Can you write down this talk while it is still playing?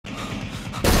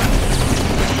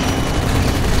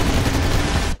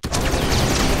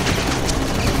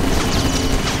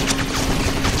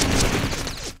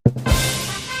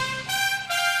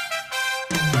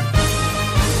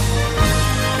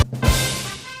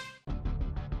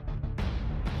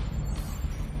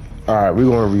Alright, we're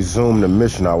gonna resume the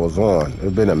mission I was on.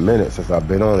 It's been a minute since I've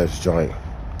been on this joint.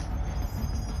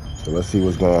 So let's see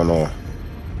what's going on.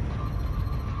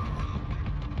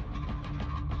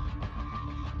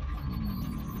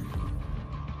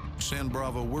 San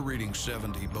Bravo, we're reading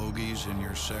 70 bogeys in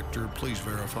your sector. Please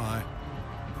verify.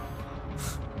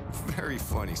 Very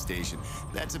funny, Station.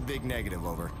 That's a big negative,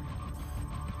 over.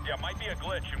 Yeah, might be a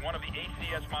glitch in one of the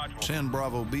ACS modules. San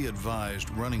Bravo, be advised,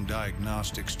 running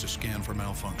diagnostics to scan for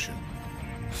malfunction.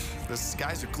 The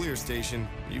skies are clear, Station.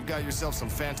 You've got yourself some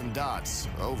phantom dots.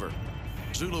 Over.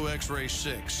 Zulu X-Ray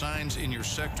 6, signs in your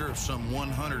sector of some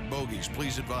 100 bogeys.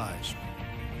 Please advise.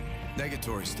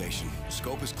 Negatory, Station.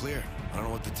 Scope is clear. I don't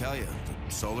know what to tell you.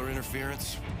 The solar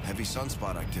interference, heavy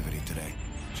sunspot activity today.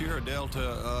 Sierra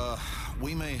Delta,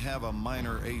 we may have a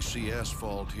minor ACS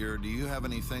fault here. Do you have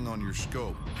anything on your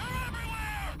scope? They're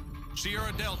everywhere!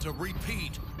 Sierra Delta,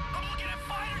 repeat. I'm looking at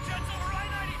fighter jets over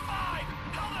I-95!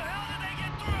 How the hell did they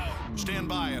get through? Stand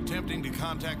by, attempting to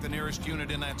contact the nearest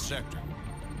unit in that sector.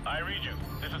 I read you.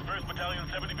 This is 1st Battalion,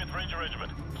 75th Ranger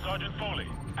Regiment. Sergeant Foley,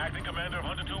 acting commander of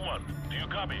Hunter 2-1. Do you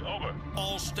copy? Over.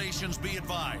 All stations be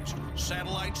advised.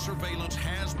 Satellite surveillance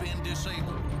has been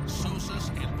disabled. SOSUS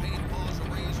and paid pause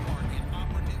arrays are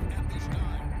inoperative at this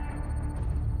time.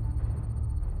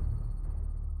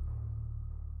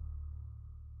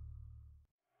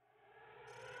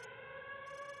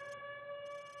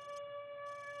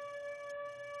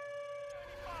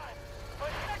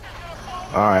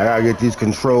 Alright, I gotta get these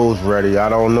controls ready. I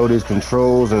don't know these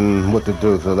controls and what to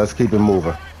do, so let's keep it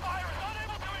moving.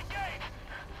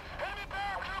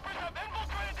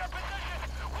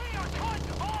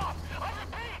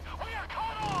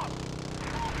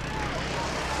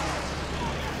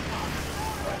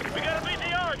 We got a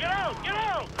BTR! Get out! Get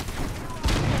out!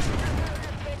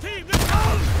 Team,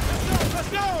 let's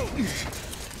go!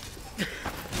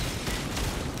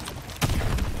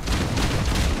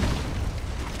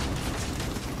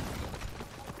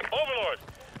 Overlord,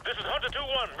 this is Hunter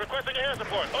 2-1, requesting air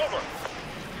support. Over.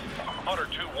 Hunter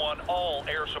 2-1, all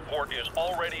air support is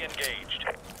already engaged.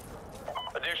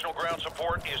 Additional ground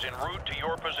support is en route to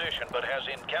your position, but has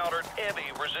encountered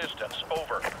heavy resistance.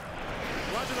 Over.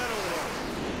 Roger that,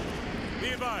 Overlord. Be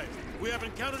advised, we have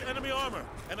encountered enemy armor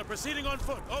and are proceeding on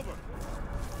foot. Over.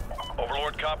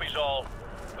 Overlord copies all.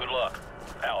 Good luck.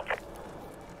 Out.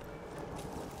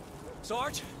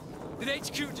 Sarge, did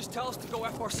HQ just tell us to go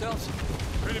F ourselves?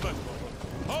 Pretty much, Corporal.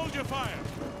 Hold your fire.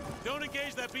 Don't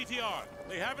engage that BTR.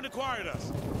 They haven't acquired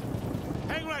us.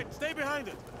 Hang right. Stay behind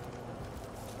it.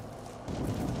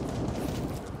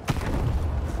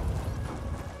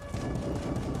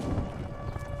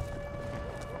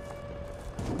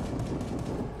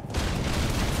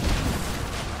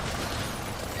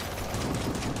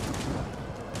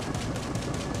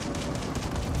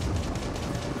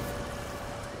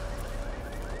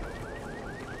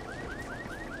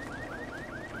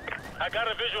 I got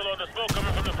a visual on the smoke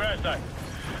coming from the crash site.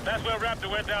 That's where Raptor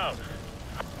went down.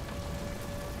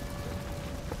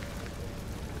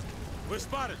 We're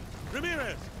spotted.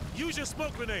 Ramirez, use your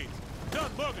smoke grenades.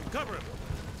 Doug, Morgan, cover him.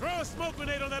 Throw a smoke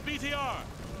grenade on that BTR.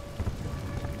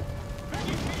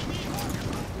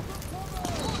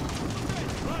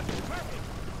 Roger, perfect.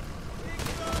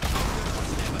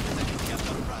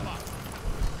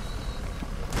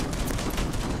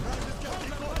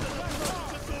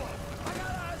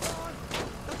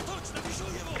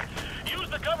 Use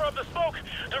the cover of the smoke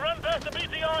to run past the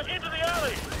BTR into the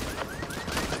alley.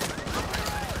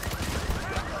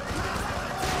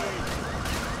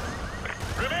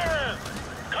 Ramirez,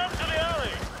 come to the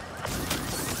alley.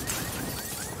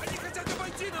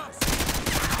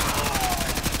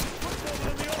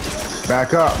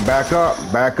 Back up, back up,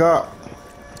 back up.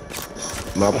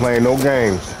 I'm not playing no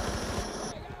games.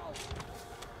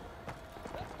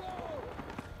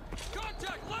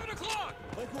 Contact, 11 o'clock!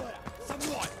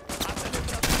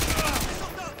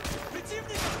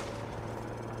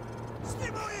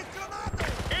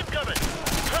 Incoming.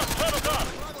 Truck 12 o'clock.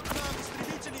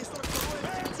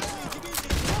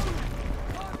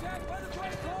 Contact by the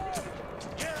 24!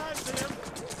 Yeah, I see him.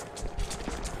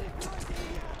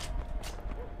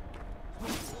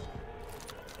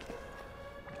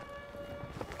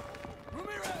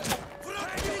 Ramirez!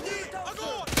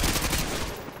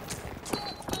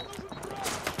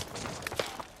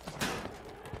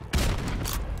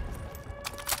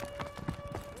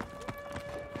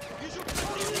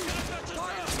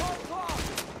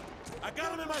 I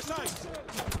got him in my sights.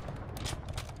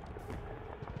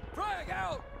 Frag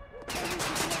out!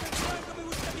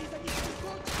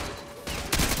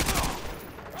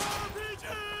 RPG!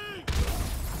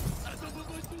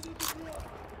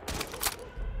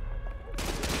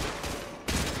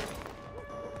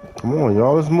 Come on,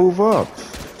 y'all, let's move up.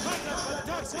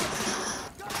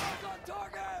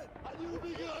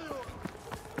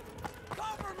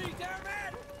 Cover me, damn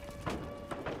it!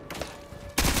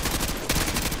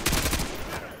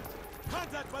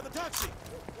 Contact by the taxi!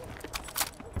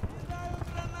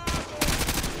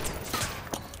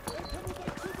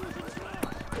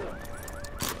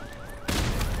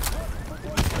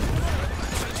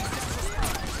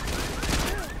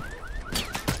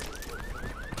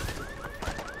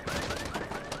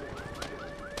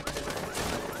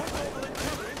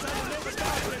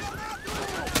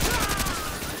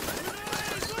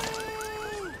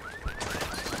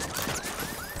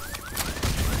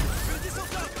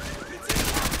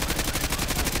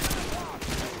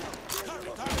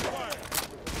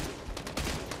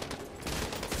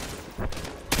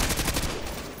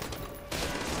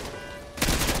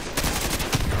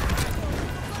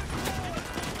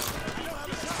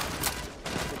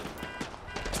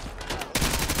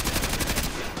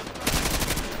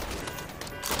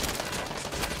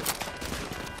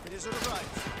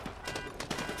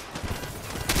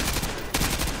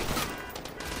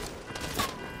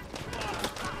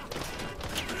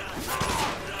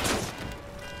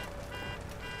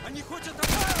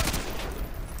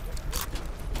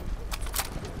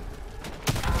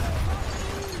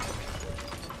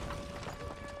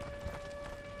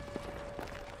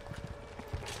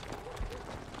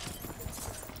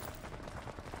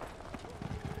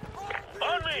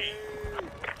 On me!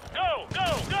 Go, go,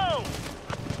 go!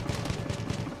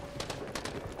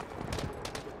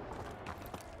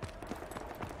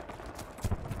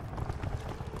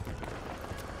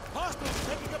 Hostiles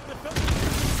taking up the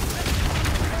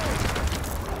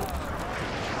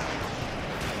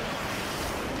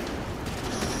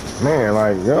Man,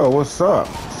 like, yo, what's up?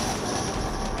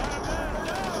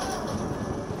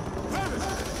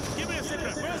 Give me a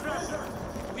cigarette. Where's Raptor?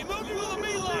 We moved you to the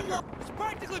meat locker! It's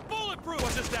practically bulletproof!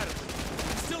 What's his status?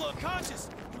 He's still unconscious.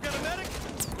 You got a medic?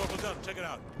 Corporal Dunn, check it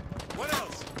out. What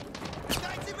else?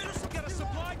 90 minutes to get a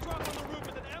supply drop on the roof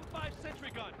with an M5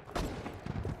 sentry gun.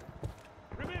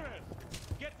 Ramirez,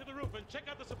 get to the roof and check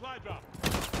out the supply drop.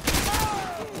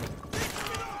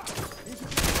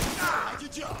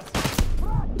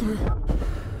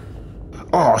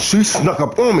 Oh, she snuck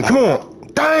up on me. Come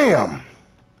on. Damn.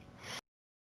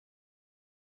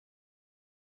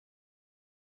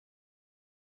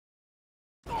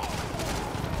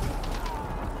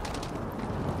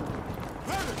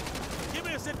 Give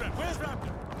me a sit rep. Where's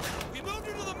Raptor? We moved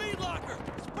you to the meat locker.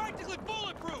 It's practically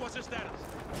bulletproof. What's his status?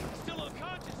 He's still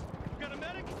unconscious. You got a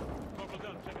medic? Corporal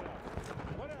Dunn, check it out.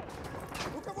 What else?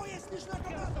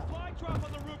 Get a supply drop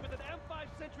on the roof with an M5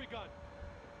 sentry gun.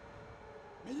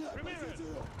 Ramirez,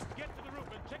 get to the roof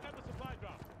and check out the supply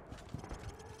drop.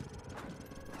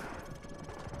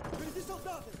 Впереди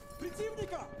солдаты!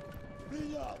 Противника!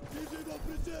 Меня! Иди на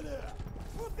пределе!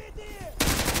 Убеди!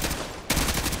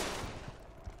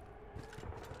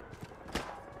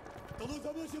 Тылу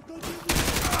замечен противник!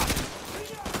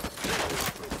 Меня! На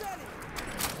прицеле!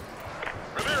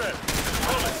 Ramirez,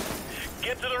 hold it.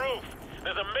 Get to the roof.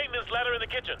 There's a maintenance ladder in the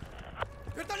kitchen.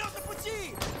 Вертолет на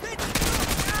пути! Бейте!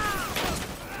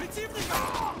 Противника!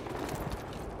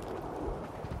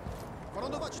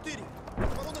 Ворона 2-4!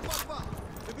 Ворона 2-2!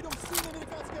 Мы ведем сильный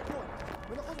американский огонь!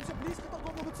 Мы находимся близко к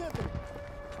торговому центру!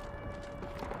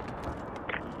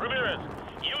 Ramirez,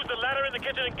 use the ladder in the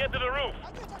kitchen and get to the roof.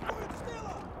 Отец атакует с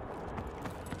тыла!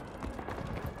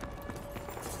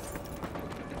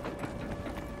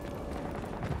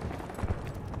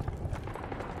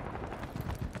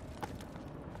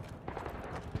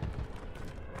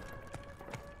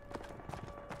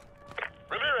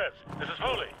 Ramirez, this is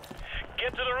Foley.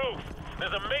 Get to the roof.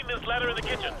 There's a maintenance ladder in the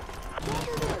kitchen.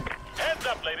 Hands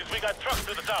up, ladies. We got trucks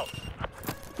to the south.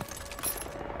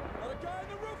 Got a guy on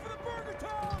the roof of the Burger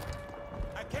Town!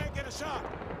 I can't get a shot.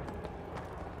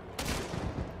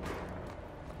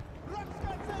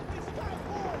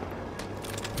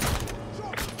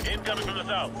 Incoming from the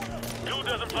south. 2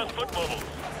 dozen plus foot mobiles.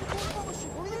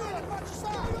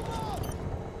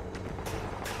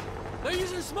 They're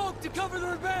using smoke to cover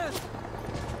their advance.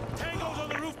 Tango's on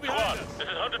the roof Come behind on. us. This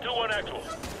is Hunter 2-1 actual.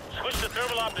 Switch to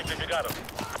thermal optics if you got them.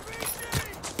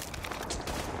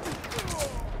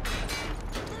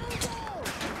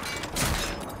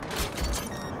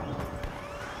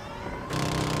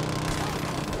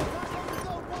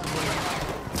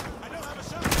 I don't have a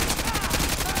shot.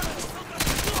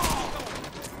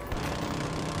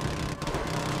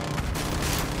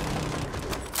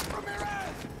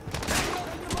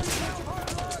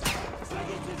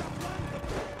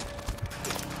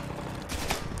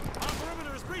 Our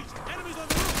perimeter is breached. Enemies on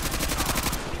the roof.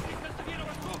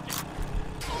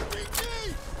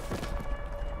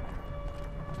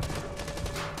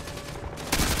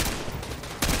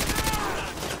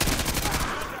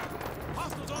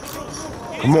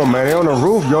 Come on, man. They on the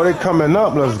roof, yo. They coming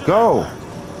up. Let's go.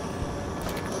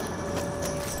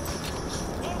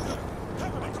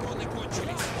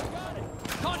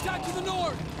 Contact to the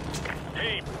north!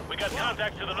 Team, we got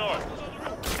contact to the north.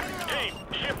 Team,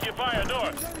 shift your fire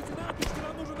north.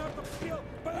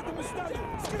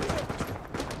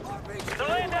 They're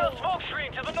laying down a smoke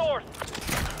screen to the north!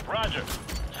 Roger.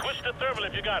 Switch to thermal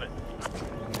if you got it.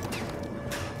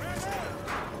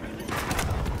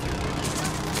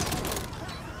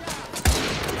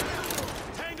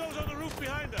 Tango's on the roof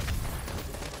behind us.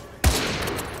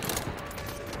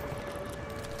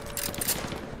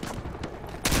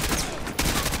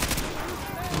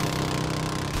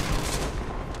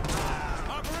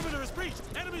 Our perimeter is breached.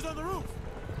 Enemies on the roof.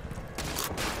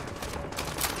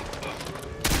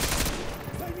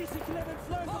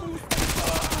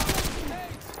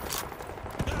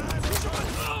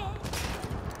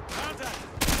 Contact.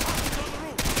 Hostiles on the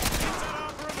roof. Inside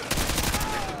our perimeter.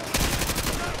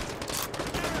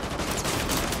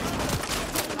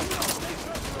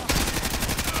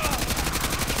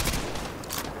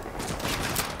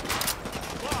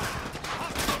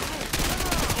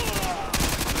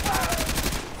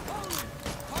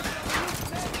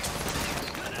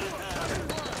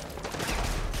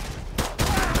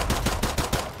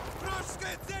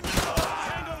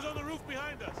 Tango's on the roof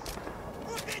behind us.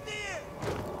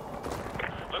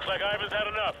 Looks like Ivan's had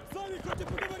enough.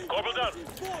 Corporal Dunn,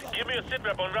 give me a sit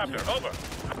rep on Raptor. Over.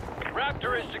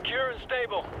 Raptor is secure and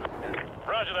stable.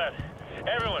 Roger that.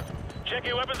 Everyone, check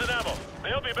your weapons and ammo.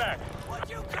 They'll be back.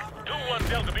 2-1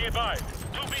 Delta, be advised.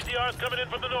 2 BTRs coming in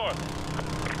from the north.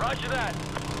 Roger that.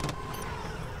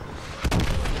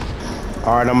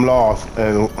 All right, I'm lost.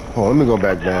 And let me go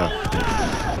back down.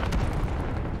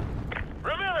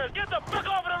 Ramirez, get the fuck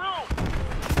off of the roof!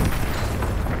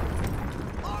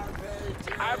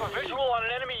 I have a visual on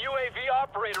an enemy UAV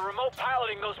operator remote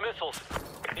piloting those missiles.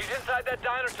 He's inside that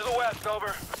diner to the west,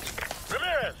 over.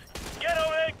 Ramirez, get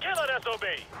over there and kill that SOB.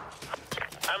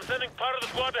 I'm sending part of the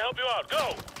squad to help you out.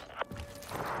 Go!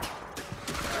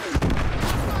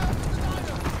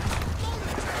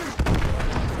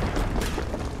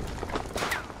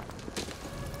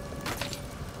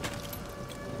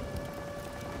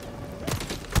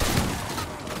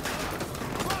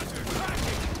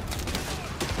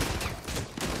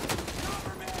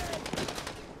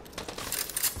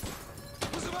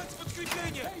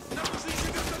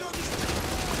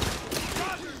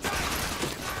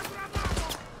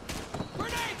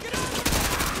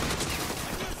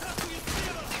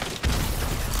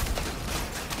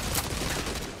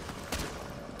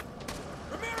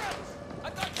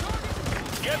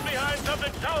 Get behind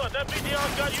something solid. That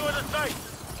BTR's got you in the sight.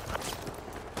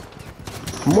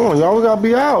 Come on, y'all. We gotta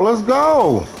be out. Let's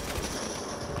go.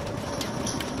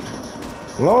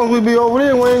 As long as we be over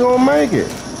there, we ain't gonna make it.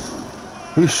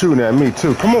 He's shooting at me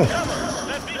too. Come on.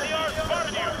 That BTR's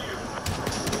spotted you.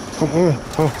 Come on.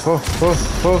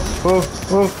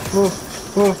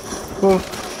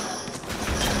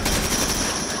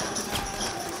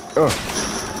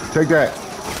 Take that.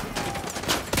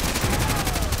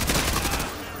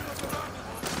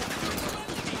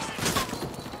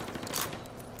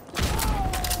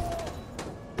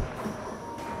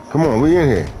 Come on, we in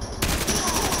here.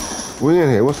 We in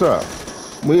here. What's up?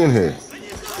 We in here.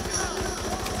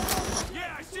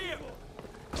 Yeah, I see him.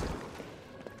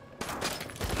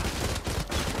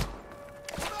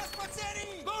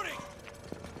 Loading.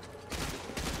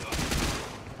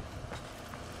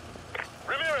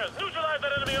 Ramirez, neutralize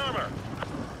that enemy armor.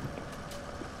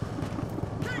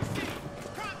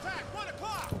 Contact, 1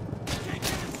 o'clock!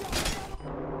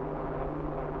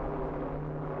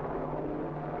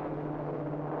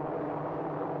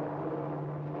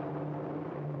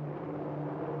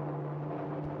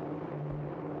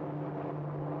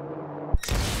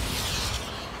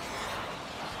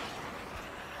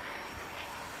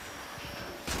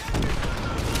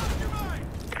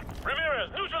 Ramirez,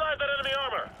 neutralize that enemy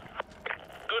armor.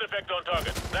 Good effect on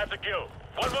target. That's a kill.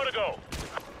 1 more to go.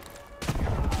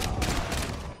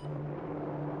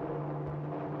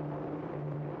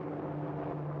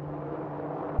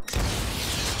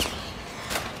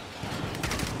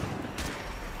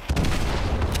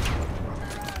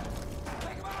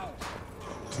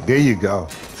 There you go.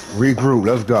 Regroup.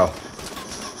 Let's go.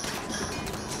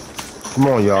 Come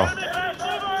on, y'all.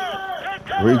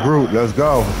 Regroup. Let's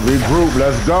go. Regroup.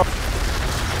 Let's go.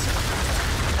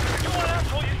 You want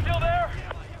asshole, you still there?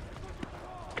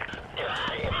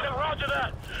 Roger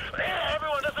that.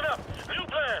 Everyone, listen up. New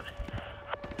plan.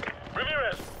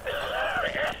 Ramirez,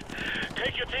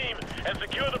 take your team and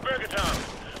secure the Burger Town.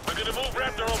 We're going to move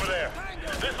Raptor over there.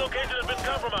 This location has been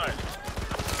compromised.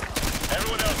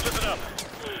 Everyone listen up.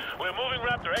 We're moving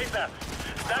Raptor ASAP.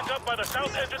 Stack up by the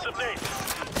south entrance of Nate.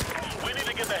 We need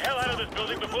to get the hell out of this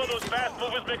building before those fast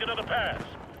movers make another pass.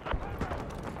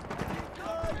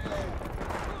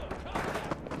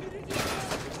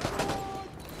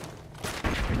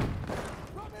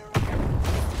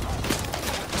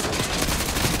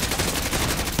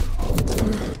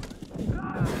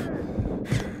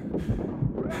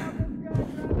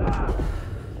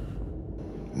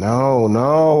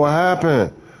 No, what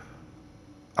happened?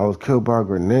 I was killed by a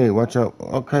grenade. Watch out.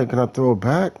 Okay, can I throw it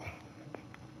back?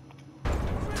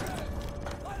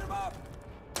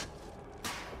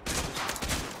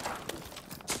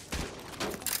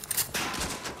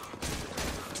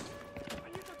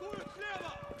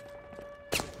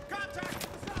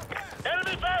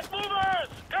 Enemy fast movers!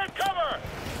 Take cover!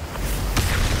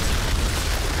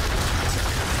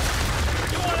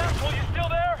 You want asshole, you still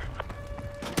there?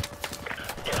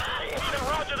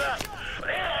 Roger that.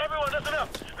 Everyone, listen up.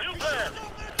 New plan.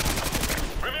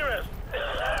 Ramirez,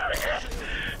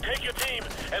 take your team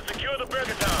and secure the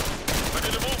Burger Town. We're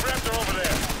going to move Raptor over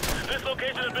there. This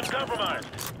location has been compromised.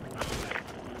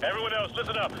 Everyone else,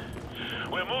 listen up.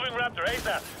 We're moving Raptor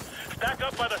ASAP. Stack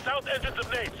up by the south entrance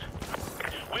of Nate's.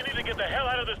 We need to get the hell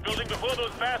out of this building before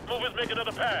those fast movers make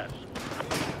another pass.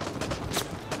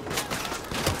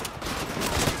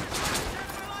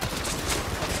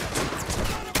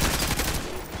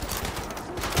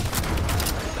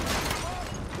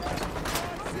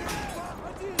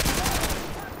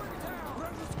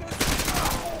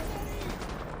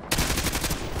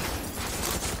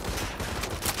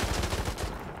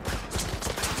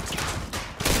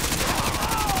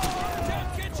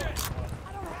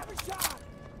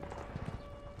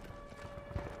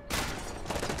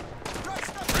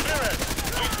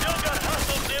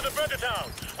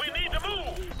 We need to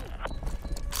move!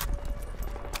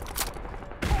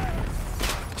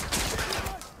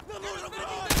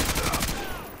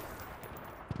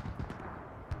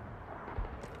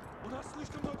 У нас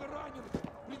слишком много раненых.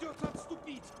 Придется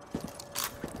отступить.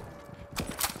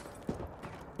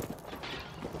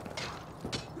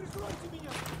 Прикройте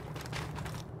меня!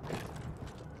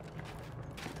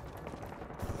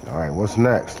 All right, what's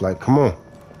next? Like, come on.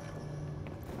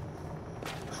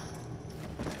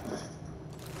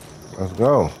 Let's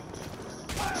go.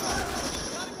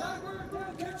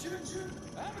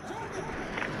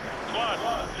 Squad,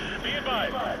 be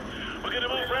advised. We're going to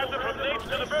move Raptor from Nate's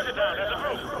to the Burger Town as a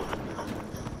group.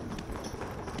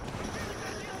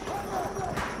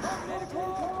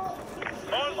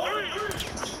 On three.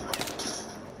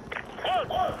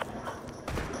 1,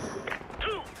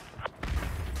 2,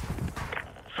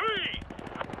 3.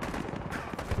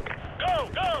 Go,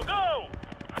 go, go!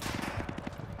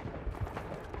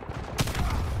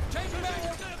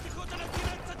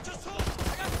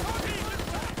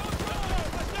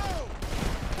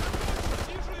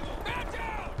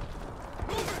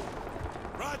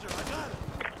 Roger, I got it.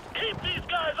 Keep these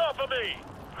guys off of me!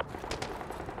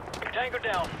 Tango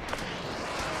down.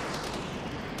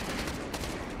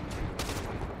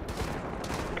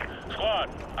 Squad,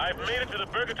 I've made it to the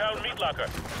Burger Town meat locker.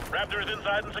 Raptor is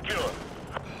inside and secure.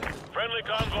 Friendly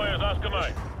convoy is Oscar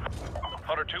Mike.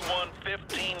 Hunter 2-1,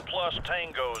 15 plus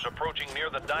tangos approaching near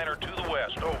the diner to the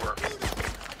west. Over.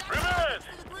 Ramirez!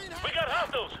 We got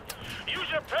hostiles! Use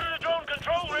your Predator drone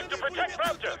control rig to protect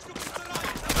Raptor!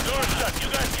 The door's shut. You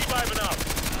guys keep vibing out.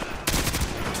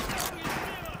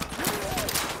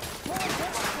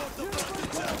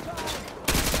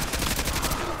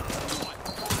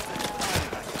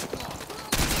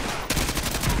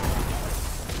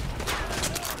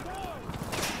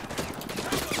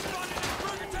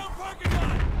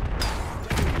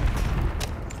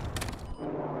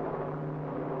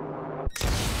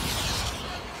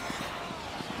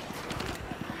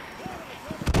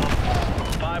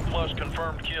 Plus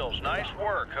confirmed kills. Nice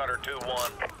work, Hunter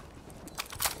 2-1.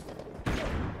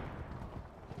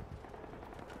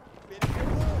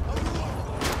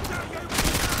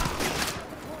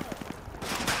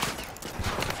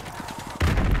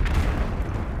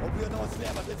 Убьённого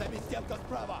слева, ты заместелка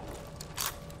справа.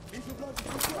 Вижу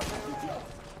вражескую.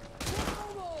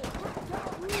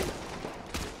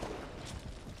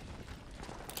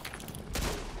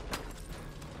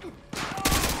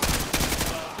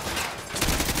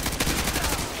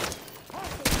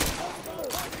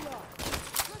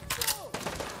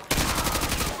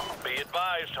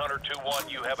 Hunter 2-1,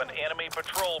 you have an enemy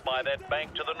patrol by that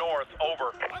bank to the north.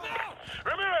 Over.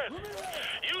 Ramirez!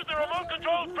 Use the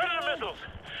remote-controlled Predator missiles!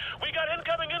 We got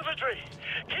incoming infantry!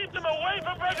 Keep them away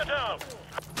from Burger Town!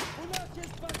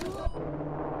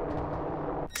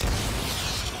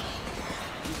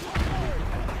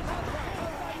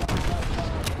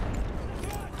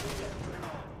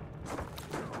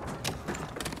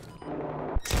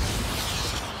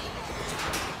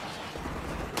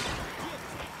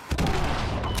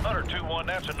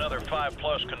 That's another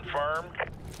 5+ confirmed.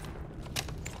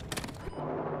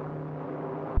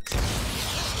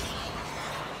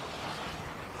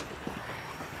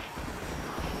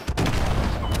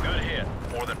 Good hit.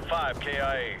 More than 5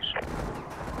 KIAs.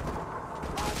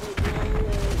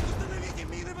 Установите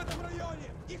мины в этом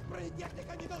районе! Их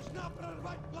бронетехника не должна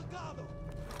прорвать блокаду!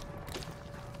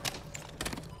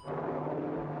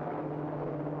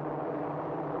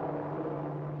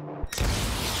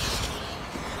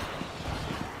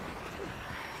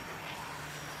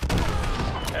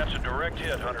 That's a direct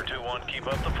hit, Hunter 2-1. Keep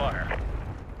up the fire.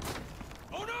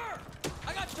 Owner!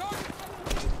 I got target from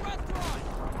the East restaurant!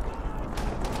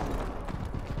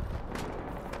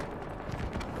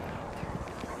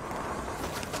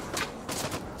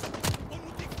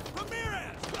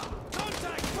 Ramirez!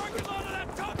 Contact! Parking lot of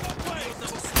that taco place!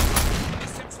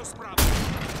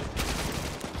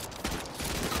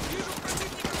 Вижу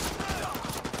противника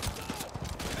справа!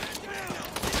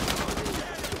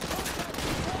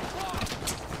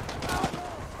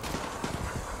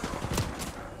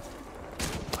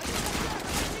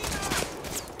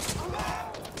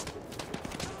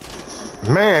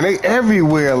 Man, they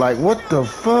everywhere. Like, what the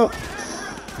fuck?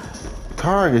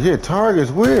 Targets, yeah, targets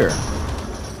where?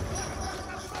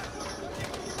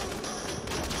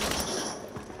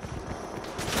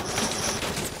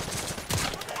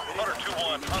 Hunter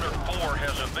 2-1, Hunter 4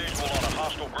 has a visual on a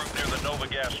hostile group near the Nova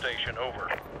gas station. Over.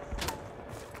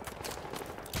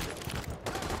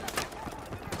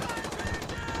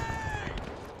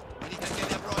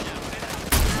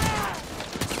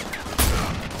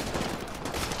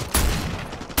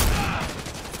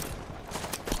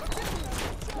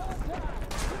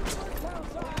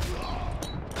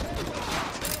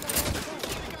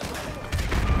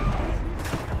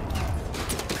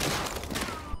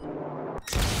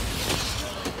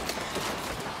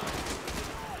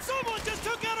 Someone just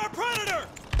took out our Predator!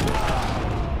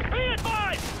 Be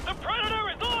advised! The Predator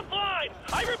is offline!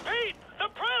 I repeat, the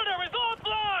Predator is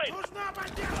offline!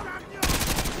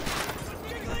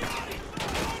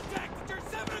 Contact at your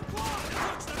 7 o'clock!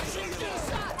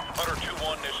 Hunter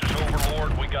 2-1, this is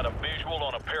Overlord. We got a visual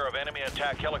on a pair of enemy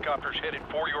attack helicopters headed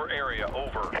for your area.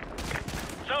 Over.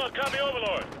 Solid copy,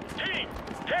 Overlord. Team,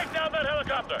 take down that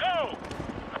helicopter. Go!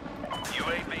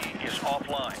 UAV is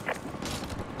offline.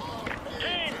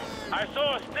 Team, I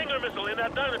saw a Stinger missile in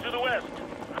that diner to the west.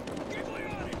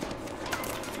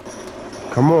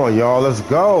 Come on, y'all, let's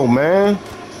go, man.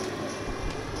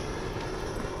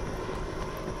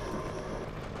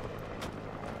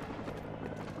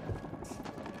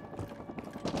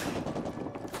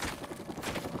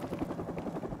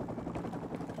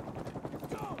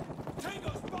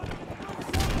 Tango spotted!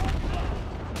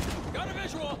 Got a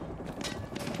visual!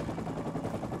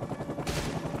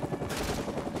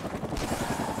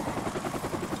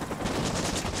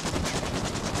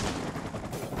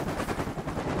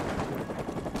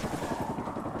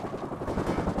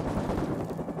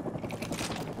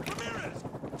 Ramirez!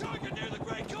 Target near the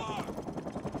gray car!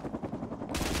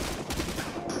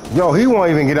 Yo, he won't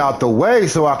even get out the way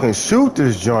so I can shoot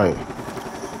this joint.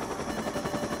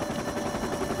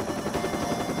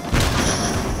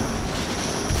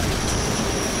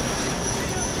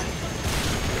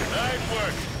 Nice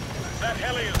work. That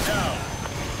heli is down.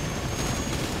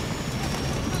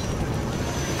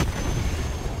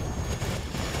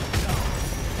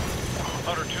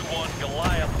 Hunter 2-1,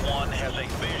 Goliath 1 has a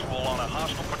visual on a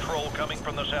hostile patrol coming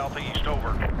from the southeast.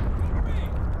 Over.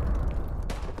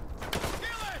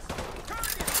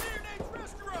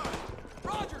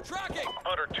 Roger, tracking!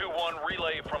 Hunter 2-1,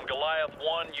 relay from Goliath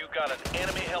 1. You got an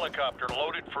enemy helicopter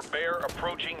loaded for bear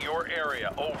approaching your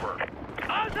area. Over.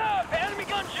 Eyes up! Enemy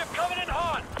gunship coming in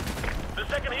hot! The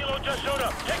second helo just showed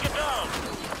up. Take it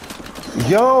down.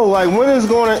 Yo, like, when is it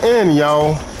gonna end,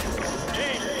 yo?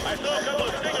 Team, I saw a couple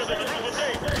of Stingers on the roof of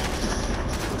Nate.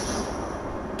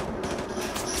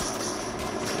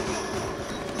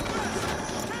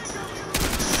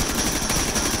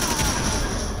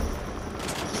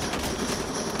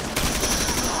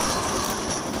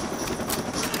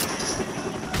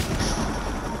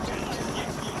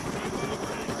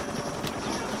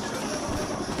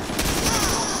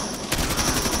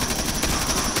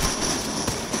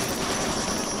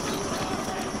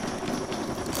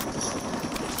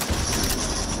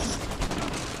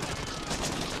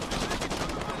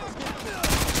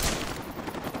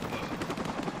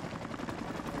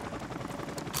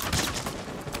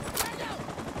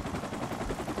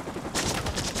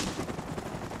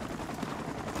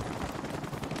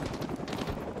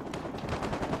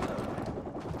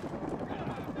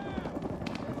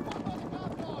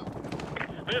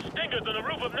 There's Stingers on the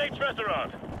roof of Nate's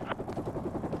restaurant.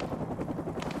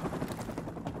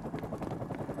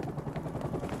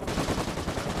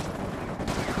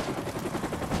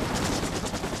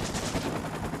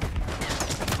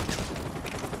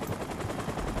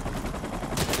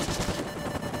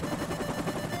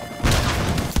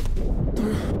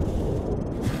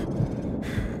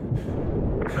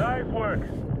 Nice work.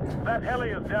 That heli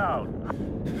is down.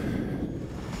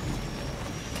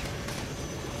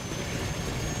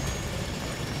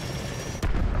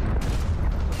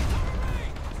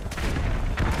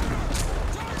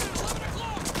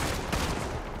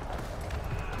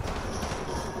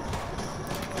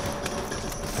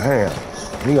 Damn,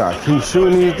 he got keep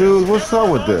shooting these dudes. What's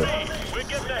up with this? We're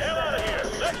getting the hell out of here.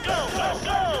 Let's go. Let's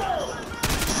go.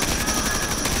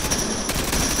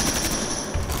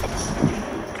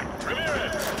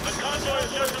 Ramirez, the convoy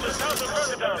is just to the south of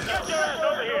Bergetown. Get your ass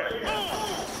over here. Move.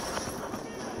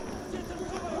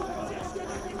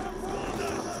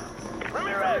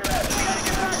 Ramirez, we gotta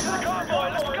get back to the convoy.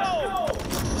 Let's go.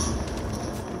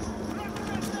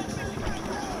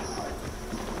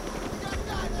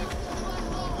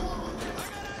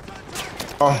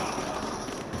 Oh,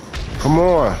 come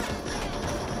on.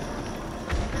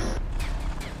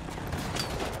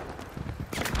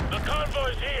 The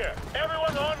convoy's here.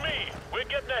 Everyone on me. We're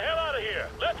getting the hell out of here.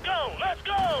 Let's go. Let's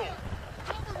go.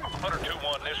 Hunter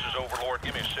 2-1, this is Overlord.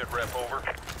 Give me a sit rep, over.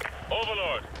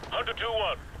 Overlord, Hunter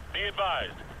 2-1, be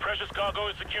advised. Precious cargo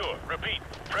is secure. Repeat,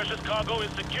 precious cargo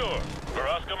is secure. For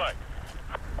Oscar Mike.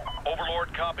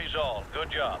 Overlord copies all.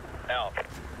 Good job. Out.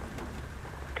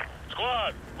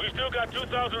 Squad, we still got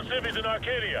 2,000 civvies in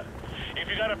Arcadia. If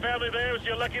you got a family there, it's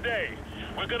your lucky day.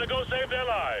 We're gonna go save their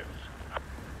lives.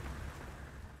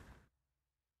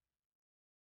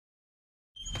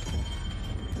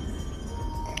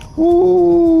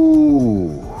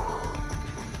 Ooh.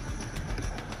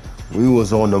 We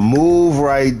was on the move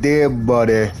right there,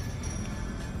 buddy.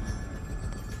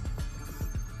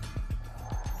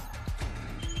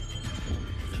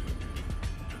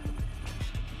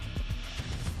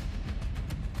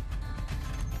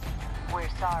 We're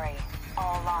sorry.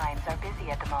 All lines are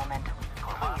busy at the moment.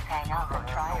 Please hang up and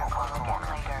try your call again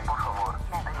later.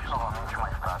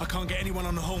 I can't get anyone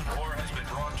on the home. War has been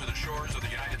brought to the shores of the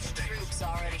United States. Troops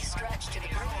already stretched to the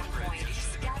breaking point.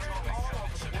 Scattered all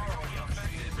over the world.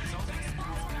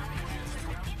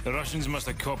 The Russians must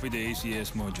have copied the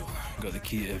ACS module. Got the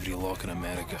key to every lock in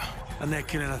America. And they're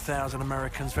killing 1,000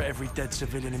 Americans for every dead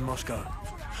civilian in Moscow.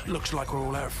 Looks like we're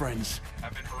all out of friends.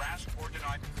 Have been harassed or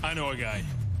denied. I know a guy.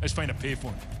 Let's find a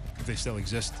payphone, if they still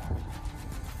exist.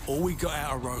 All we got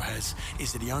out of Rojas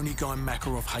is that the only guy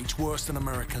Makarov hates worse than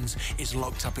Americans is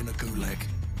locked up in a gulag.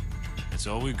 That's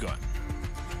all we got.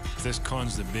 If this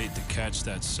con's the bait to catch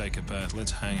that psychopath, let's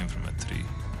hang him from a tree.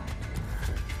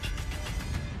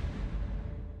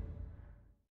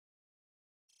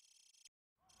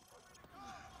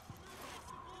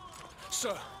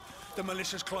 Sir, the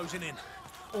militia's closing in.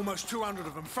 Almost 200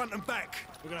 of them, front and back.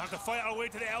 We're gonna have to fight our way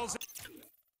to the LZ.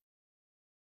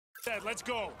 Let's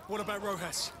go. What about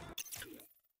Rojas?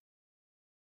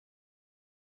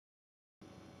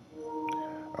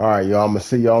 All right, y'all. I'm gonna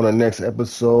see y'all on the next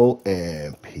episode,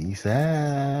 and peace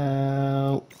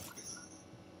out.